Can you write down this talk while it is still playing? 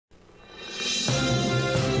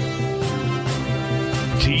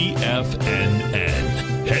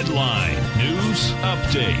TFNN. Headline News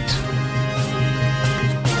Update.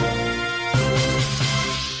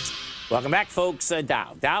 Welcome back, folks.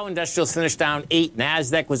 Dow Industrials finished down 8.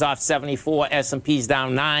 NASDAQ was off 74. S&P's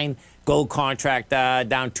down 9. Gold contract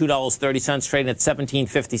down $2.30, trading at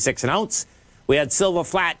 $17.56 an ounce. We had silver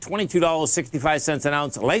flat, $22.65 an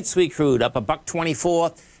ounce. Light sweet crude up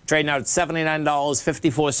 $1.24, trading out at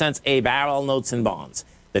 $79.54 a barrel. Notes and bonds.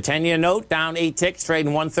 The 10-year note down 8 ticks,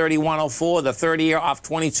 trading 131.04. The 30-year off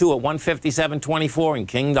 22 at 157.24. And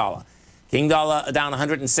King dollar. King dollar down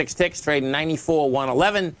 106 ticks, trading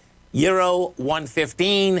 94.111. Euro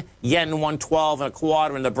 115, yen 112 and a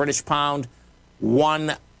quarter, and the British pound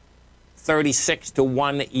 136 to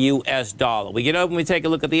 1 US dollar. We get over and we take a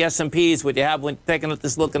look at the S&Ps. What you have when looking at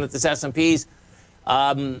this S&Ps.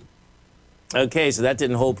 Okay, so that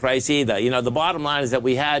didn't hold price either. You know, the bottom line is that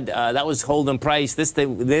we had that was holding price.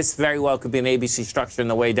 This very well could be an ABC structure on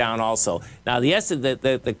the way down also. Now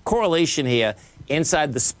the correlation here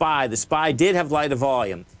inside the SPY did have lighter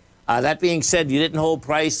volume. That being said, you didn't hold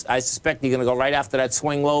price. I suspect you're going to go right after that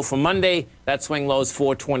swing low from Monday. That swing low is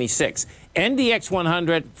 426. NDX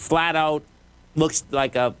 100 flat out looks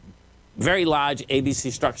like a very large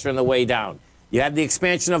ABC structure on the way down. You had the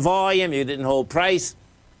expansion of volume. You didn't hold price.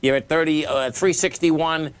 You're at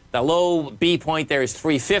 361. The low B point there is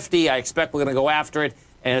 350. I expect we're going to go after it.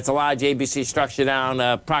 And it's a large ABC structure down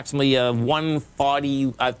approximately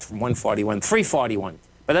 341.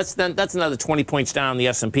 But that's another 20 points down the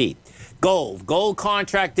S&P. Gold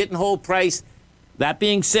contract didn't hold price. That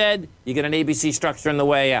being said, you get an ABC structure on the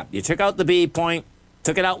way up. You took out the B point,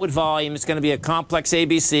 took it out with volume. It's going to be a complex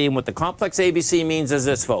ABC. And what the complex ABC means is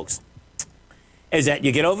this, folks, is that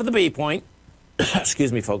you get over the B point.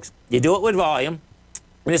 Excuse me, folks. You do it with volume.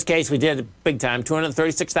 In this case, we did it big time,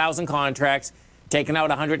 236,000 contracts, taking out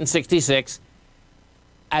 166.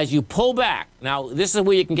 As you pull back, now this is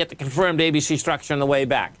where you can get the confirmed ABC structure on the way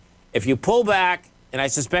back. If you pull back, and I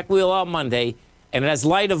suspect we will on Monday, and it has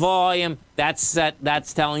lighter volume, that's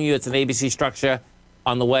telling you it's an ABC structure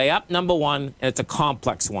on the way up, number one, and it's a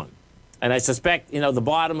complex one. And I suspect, you know, the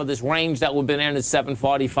bottom of this range that we've been in is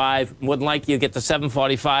 745. More than likely you get to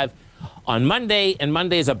 745 on Monday, and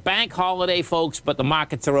Monday is a bank holiday, folks, but the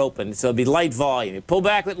markets are open, so it'll be light volume. You pull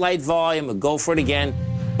back with light volume, and go for it again.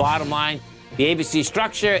 Bottom line, the ABC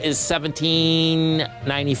structure is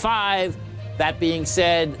 1795. That being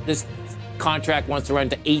said, this contract wants to run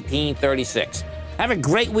to 1836. Have a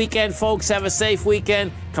great weekend, folks. Have a safe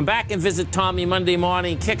weekend. Come back and visit Tommy Monday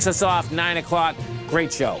morning. Kicks us off 9 o'clock.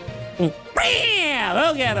 Great show. Bam!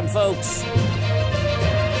 Look at him, folks.